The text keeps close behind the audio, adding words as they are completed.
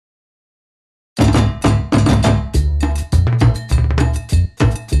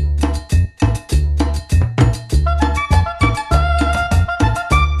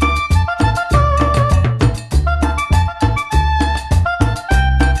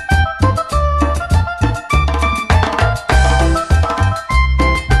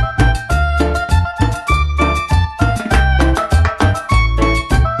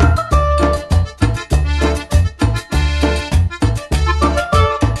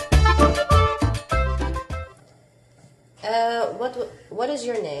What is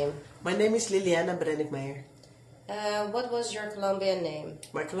your name? My name is Liliana Meyer. What was your Colombian name?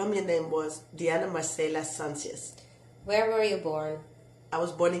 My Colombian name was Diana Marcela Sánchez. Where were you born? I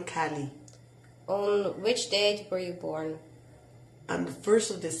was born in Cali. On which date were you born? On the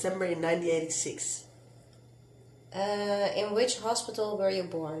 1st of December in 1986. In which hospital were you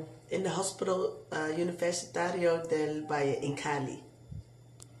born? In the hospital Universitario del Valle in Cali.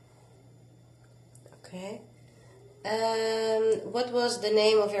 Okay. What was the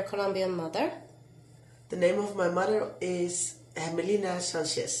name of your Colombian mother? The name of my mother is Hermelina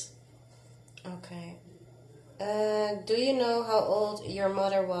Sanchez. Okay. Do you know how old your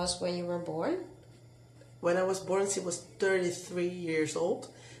mother was when you were born? When I was born, she was 33 years old.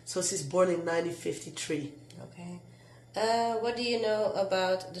 So she's born in 1953. Okay. What do you know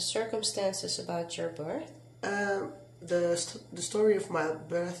about the circumstances about your birth? The story of my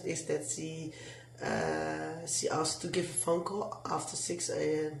birth is that she asked to give a phone call after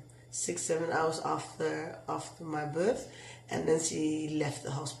 6-7 hours after my birth, and then she left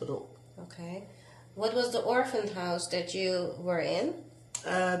the hospital. Okay. What was the orphan house that you were in?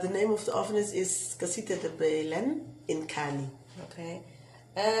 The name of the orphanage is Casita de Belén in Cali. Okay.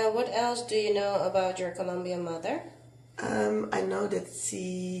 What else do you know about your Colombian mother? I know that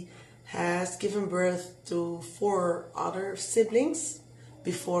she has given birth to 4 other siblings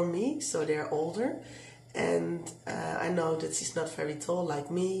before me, so they're older. And I know that she's not very tall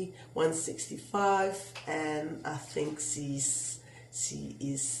like me, 165, and I think she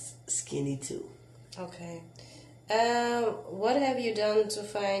is skinny too. Okay. What have you done to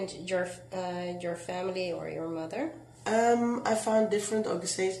find your family or your mother? I found different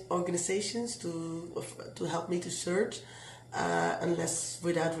organizations to help me to search. Unless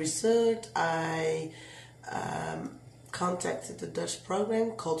without research, I contacted the Dutch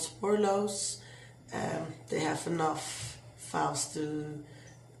program called Spoorloos. They have enough files to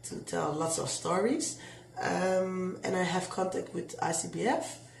tell lots of stories. And I have contact with ICBF.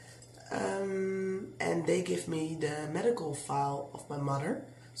 And they give me the medical file of my mother.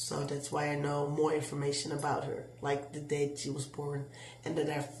 So that's why I know more information about her, like the date she was born, and that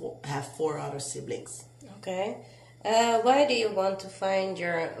I have 4 other siblings. Okay. Why do you want to find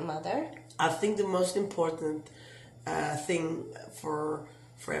your mother? I think the most important thing for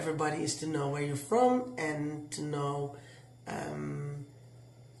everybody is to know where you're from and to know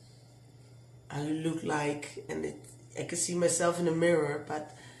how you look like. And I can see myself in the mirror,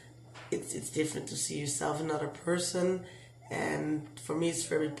 but it's different to see yourself another person. And for me, it's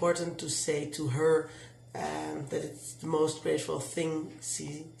very important to say to her that it's the most grateful thing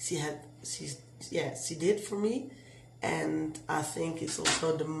she did for me. And I think it's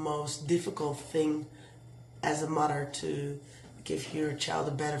also the most difficult thing as a mother to give your child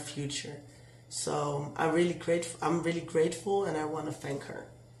a better future. So I'm really grateful, and I want to thank her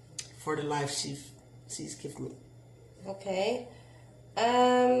for the life she's given me. Okay.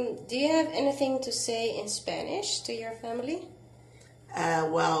 Do you have anything to say in Spanish to your family?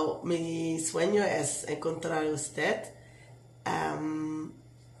 Well, mi sueño es encontrar usted.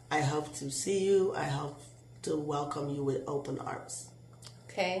 I hope to see you. I hope to welcome you with open arms.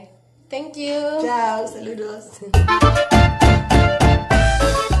 Okay. Thank you. Ciao, saludos.